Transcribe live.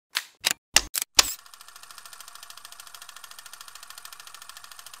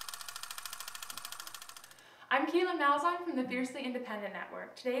I'm Keelan Malzahn from the Fiercely Independent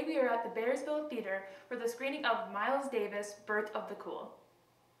Network. Today we are at the Bearsville Theater for the screening of Miles Davis' Birth of the Cool.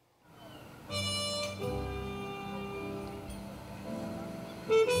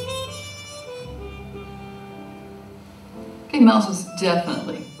 Okay, Miles was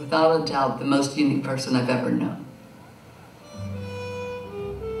definitely, without a doubt, the most unique person I've ever known.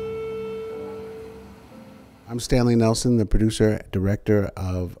 I'm Stanley Nelson, the producer, director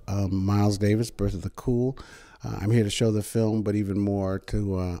of Miles Davis, Birth of the Cool. I'm here to show the film, but even more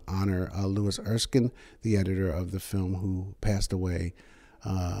to honor Louis Erskine, the editor of the film, who passed away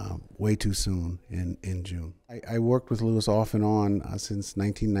way too soon in June. I worked with Louis off and on since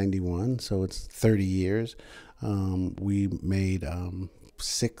 1991, so it's 30 years. We made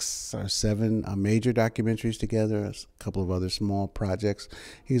 6 or 7 major documentaries together, a couple of other small projects.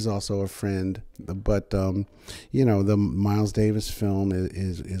 He's also a friend, but you know, the Miles Davis film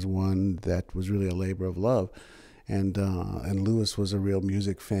is one that was really a labor of love, and Louis was a real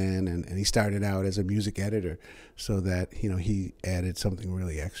music fan, and he started out as a music editor, so that he added something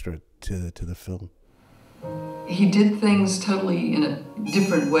really extra to the film. He did things totally in a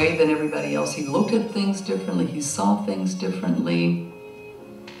different way than everybody else. He looked at things differently. He saw things differently.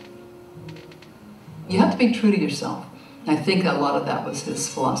 You have to be true to yourself. I think a lot of that was his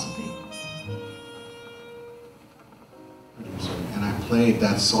philosophy. And I played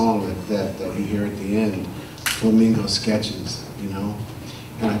that song that you hear at the end, Flamingo Sketches, And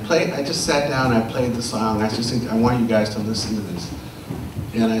I just sat down and I played the song. I just said, I want you guys to listen to this.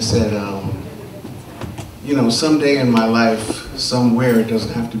 And I said, someday in my life, somewhere, it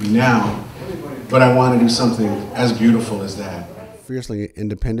doesn't have to be now, but I want to do something as beautiful as that. Fiercely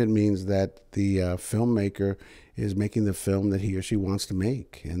independent means that the filmmaker is making the film that he or she wants to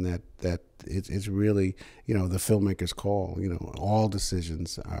make, and that it's really, the filmmaker's call. All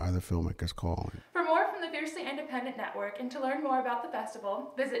decisions are the filmmaker's call. For more from the Fiercely Independent Network and to learn more about the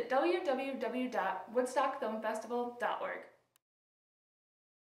festival, visit www.woodstockfilmfestival.org.